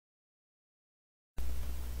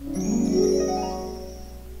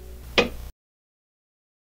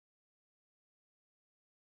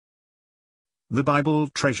The Bible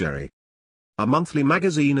Treasury. A monthly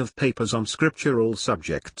magazine of papers on scriptural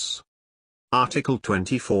subjects. Article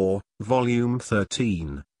 24, Volume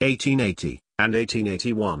 13, 1880 and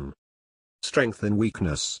 1881. Strength and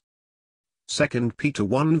Weakness. 2 Peter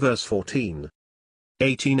 1 verse 14.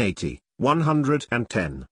 1880,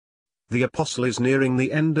 110. The apostle is nearing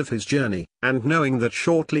the end of his journey, and knowing that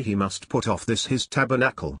shortly he must put off this his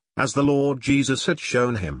tabernacle, as the Lord Jesus had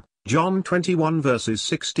shown him, John 21 verses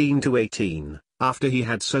 16 to 18, after he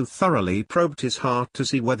had so thoroughly probed his heart to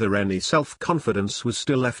see whether any self-confidence was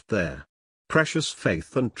still left there. Precious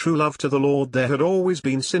faith and true love to the Lord there had always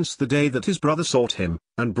been since the day that his brother sought him,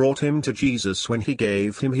 and brought him to Jesus when he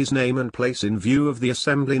gave him his name and place in view of the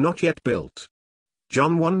assembly not yet built.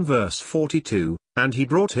 John 1 verse 42, and he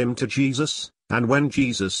brought him to Jesus, and when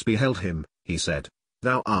Jesus beheld him, he said,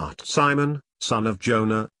 Thou art Simon, son of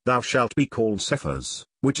Jonah, thou shalt be called Cephas,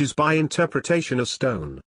 which is by interpretation a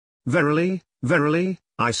stone. Verily, verily,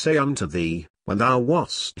 I say unto thee, when thou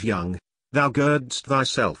wast young, thou girdedst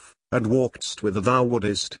thyself, and walkedst whither thou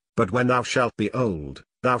wouldest, but when thou shalt be old,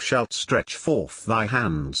 thou shalt stretch forth thy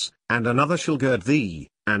hands, and another shall gird thee,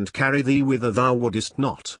 and carry thee whither thou wouldest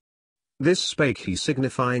not. This spake he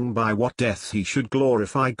signifying by what death he should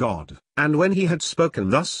glorify God, and when he had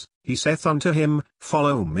spoken thus, he saith unto him,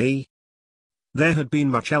 Follow me. There had been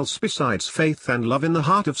much else besides faith and love in the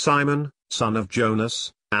heart of Simon, son of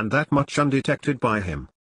Jonas, and that much undetected by him.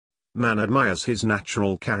 Man admires his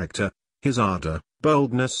natural character, his ardor,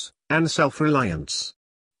 boldness, and self-reliance.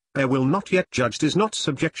 There will not yet judged is not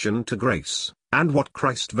subjection to grace, and what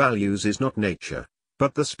Christ values is not nature,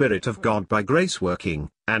 but the Spirit of God by grace working,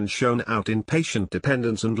 and shown out in patient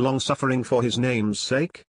dependence and long-suffering for his name's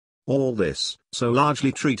sake. All this, so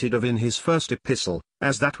largely treated of in his first epistle,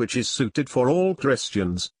 as that which is suited for all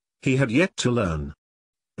Christians, he had yet to learn.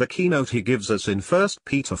 The keynote he gives us in 1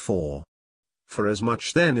 Peter 4.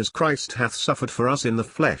 Forasmuch then as Christ hath suffered for us in the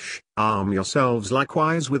flesh, arm yourselves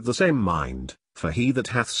likewise with the same mind, for he that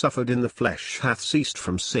hath suffered in the flesh hath ceased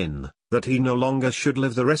from sin, that he no longer should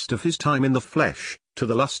live the rest of his time in the flesh, to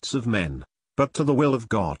the lusts of men, but to the will of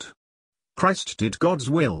God. Christ did God's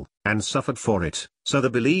will, and suffered for it, so the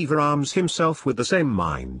believer arms himself with the same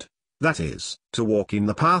mind, that is, to walk in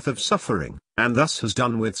the path of suffering, and thus has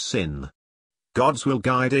done with sin. God's will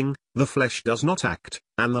guiding, the flesh does not act,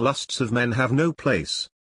 and the lusts of men have no place.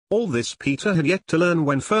 All this Peter had yet to learn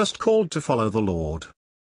when first called to follow the Lord.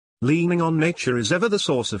 Leaning on nature is ever the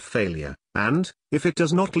source of failure, and, if it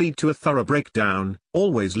does not lead to a thorough breakdown,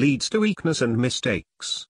 always leads to weakness and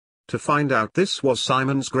mistakes. To find out this was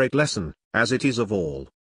Simon's great lesson, as it is of all.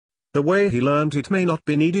 The way he learned it may not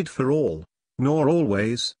be needed for all, nor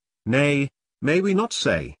always, nay, may we not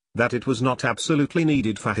say, that it was not absolutely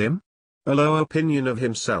needed for him? A low opinion of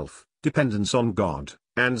himself, dependence on God,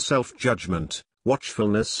 and self-judgment,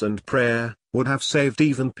 watchfulness and prayer, would have saved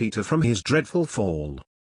even Peter from his dreadful fall.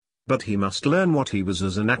 But he must learn what he was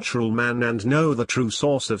as a natural man and know the true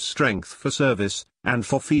source of strength for service, and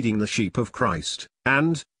for feeding the sheep of Christ,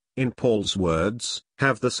 and, in Paul's words,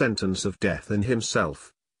 have the sentence of death in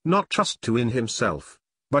himself, not trust to in himself,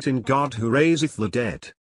 but in God who raiseth the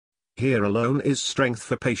dead. Here alone is strength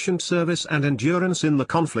for patient service and endurance in the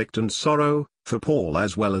conflict and sorrow, for Paul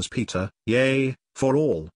as well as Peter, yea, for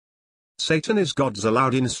all. Satan is God's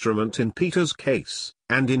allowed instrument in Peter's case,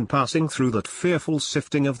 and in passing through that fearful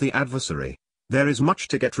sifting of the adversary, there is much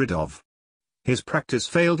to get rid of. His practice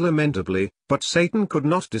failed lamentably, but Satan could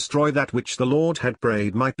not destroy that which the Lord had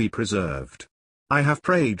prayed might be preserved. I have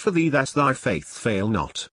prayed for thee that thy faith fail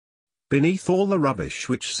not. Beneath all the rubbish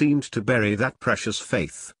which seemed to bury that precious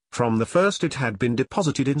faith, from the first it had been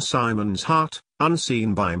deposited in Simon's heart,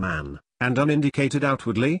 unseen by man, and unindicated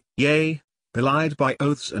outwardly, yea, belied by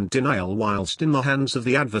oaths and denial whilst in the hands of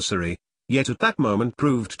the adversary, yet at that moment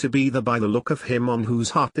proved to be by the look of him on whose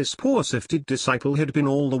heart this poor sifted disciple had been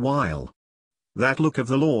all the while. That look of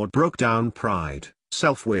the Lord broke down pride,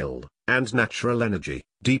 self-will, and natural energy,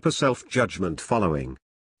 deeper self-judgment following.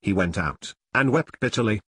 He went out, and wept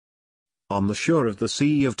bitterly. On the shore of the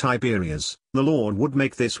Sea of Tiberias, the Lord would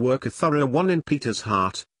make this work a thorough one in Peter's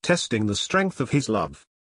heart, testing the strength of his love.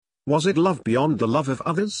 Was it love beyond the love of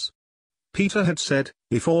others? Peter had said,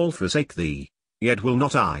 If all forsake thee, yet will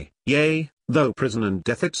not I, yea, though prison and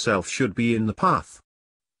death itself should be in the path.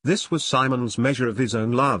 This was Simon's measure of his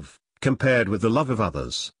own love, compared with the love of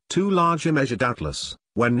others, too large a measure doubtless,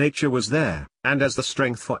 when nature was there, and as the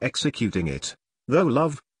strength for executing it, though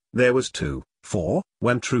love, there was too. For,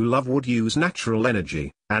 when true love would use natural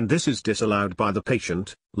energy, and this is disallowed by the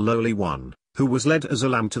patient, lowly one, who was led as a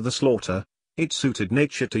lamb to the slaughter, it suited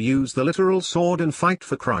nature to use the literal sword and fight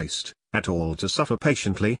for Christ, at all to suffer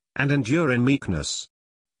patiently, and endure in meekness.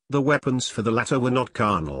 The weapons for the latter were not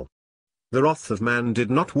carnal. The wrath of man did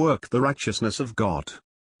not work the righteousness of God.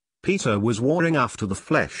 Peter was warring after the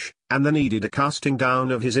flesh, and there needed a casting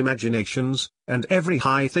down of his imaginations, and every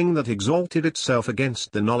high thing that exalted itself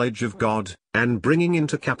against the knowledge of God, and bringing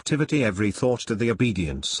into captivity every thought to the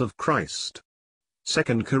obedience of Christ.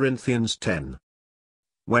 2 Corinthians 10.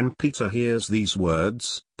 When Peter hears these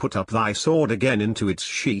words, "Put up thy sword again into its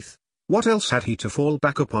sheath," what else had he to fall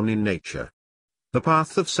back upon in nature? The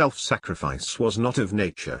path of self-sacrifice was not of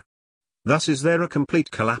nature. Thus is there a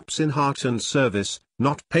complete collapse in heart and service,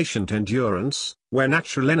 not patient endurance, where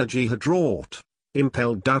natural energy had wrought,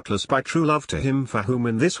 impelled doubtless by true love to him for whom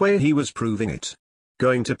in this way he was proving it.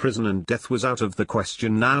 Going to prison and death was out of the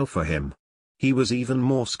question now for him. He was even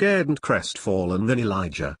more scared and crestfallen than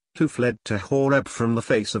Elijah, who fled to Horeb from the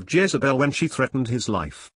face of Jezebel when she threatened his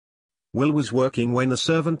life. Will was working when the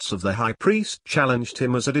servants of the high priest challenged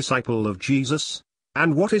him as a disciple of Jesus,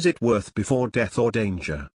 and what is it worth before death or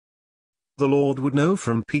danger? The Lord would know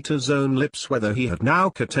from Peter's own lips whether he had now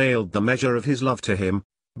curtailed the measure of his love to him,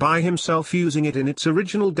 by himself using it in its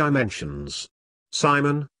original dimensions.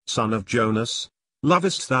 "Simon, son of Jonas,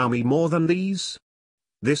 lovest thou me more than these?"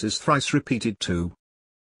 This is thrice repeated too.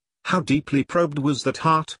 How deeply probed was that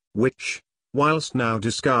heart, which, whilst now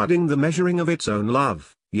discarding the measuring of its own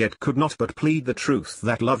love, yet could not but plead the truth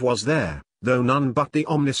that love was there, though none but the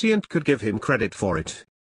Omniscient could give him credit for it.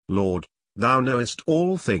 "Lord, thou knowest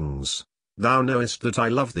all things. Thou knowest that I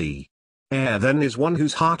love thee." Ere then is one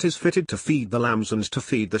whose heart is fitted to feed the lambs and to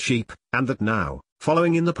feed the sheep, and that now,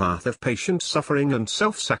 following in the path of patient suffering and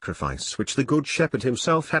self-sacrifice which the Good Shepherd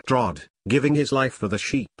himself had trod, giving his life for the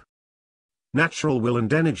sheep. Natural will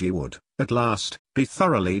and energy would, at last, be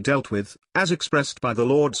thoroughly dealt with, as expressed by the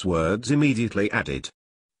Lord's words immediately added.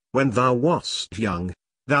 "When thou wast young,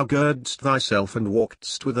 thou girdedst thyself and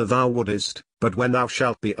walkedst whither thou wouldest, but when thou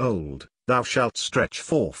shalt be old, thou shalt stretch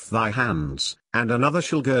forth thy hands, and another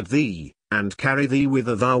shall gird thee, and carry thee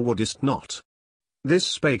whither thou wouldest not." This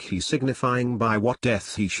spake he, signifying by what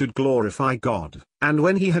death he should glorify God. And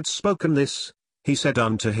when he had spoken this, he said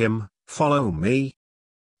unto him, "Follow me."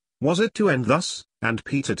 Was it to end thus, and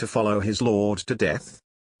Peter to follow his Lord to death?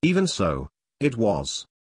 Even so, it was.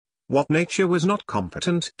 What nature was not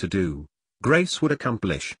competent to do, grace would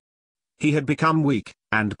accomplish. He had become weak,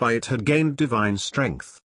 and by it had gained divine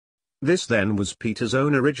strength. This then was Peter's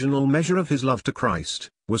own original measure of his love to Christ.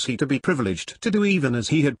 Was he to be privileged to do even as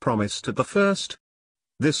he had promised at the first?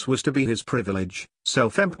 This was to be his privilege,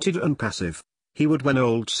 self-emptied and passive. He would when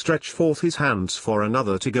old stretch forth his hands for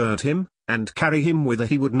another to gird him, and carry him whither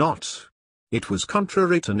he would not. It was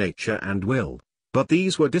contrary to nature and will, but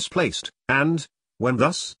these were displaced, and, when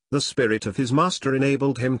thus, the Spirit of his Master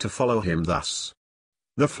enabled him to follow him thus.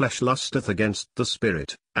 The flesh lusteth against the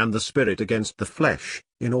Spirit, and the Spirit against the flesh,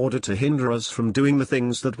 in order to hinder us from doing the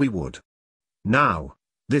things that we would. Now,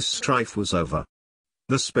 this strife was over.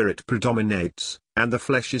 The Spirit predominates, and the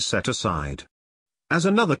flesh is set aside. As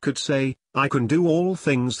another could say, "I can do all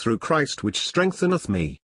things through Christ which strengtheneth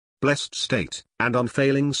me." Blessed state, and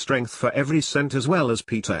unfailing strength for every saint as well as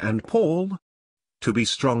Peter and Paul. To be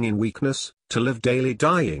strong in weakness, to live daily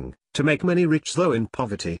dying, to make many rich though in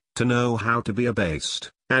poverty, to know how to be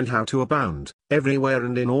abased, and how to abound, everywhere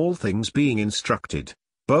and in all things being instructed,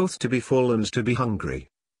 both to be full and to be hungry,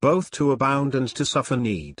 both to abound and to suffer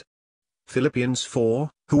need. Philippians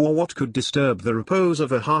 4, who or what could disturb the repose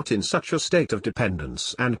of a heart in such a state of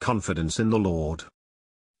dependence and confidence in the Lord?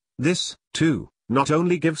 This, too, not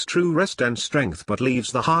only gives true rest and strength but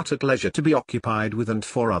leaves the heart at leisure to be occupied with and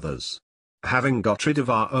for others. Having got rid of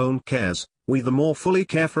our own cares, we the more fully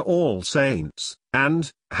care for all saints,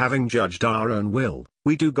 and, having judged our own will,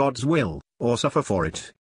 we do God's will, or suffer for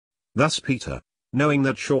it. Thus Peter, knowing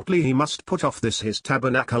that shortly he must put off this his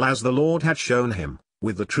tabernacle as the Lord had shown him,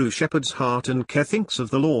 with the true shepherd's heart and care thinks of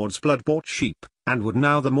the Lord's blood-bought sheep, and would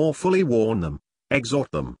now the more fully warn them, exhort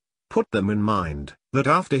them, put them in mind, that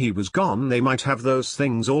after he was gone they might have those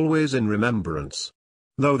things always in remembrance.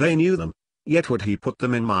 Though they knew them, yet would he put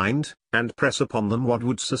them in mind, and press upon them what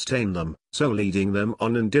would sustain them, so leading them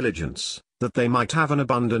on in diligence, that they might have an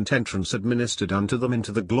abundant entrance administered unto them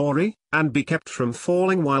into the glory, and be kept from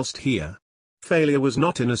falling whilst here. Failure was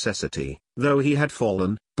not a necessity, though he had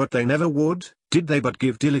fallen, but they never would, did they but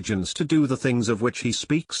give diligence to do the things of which he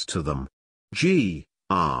speaks to them. G.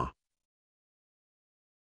 R.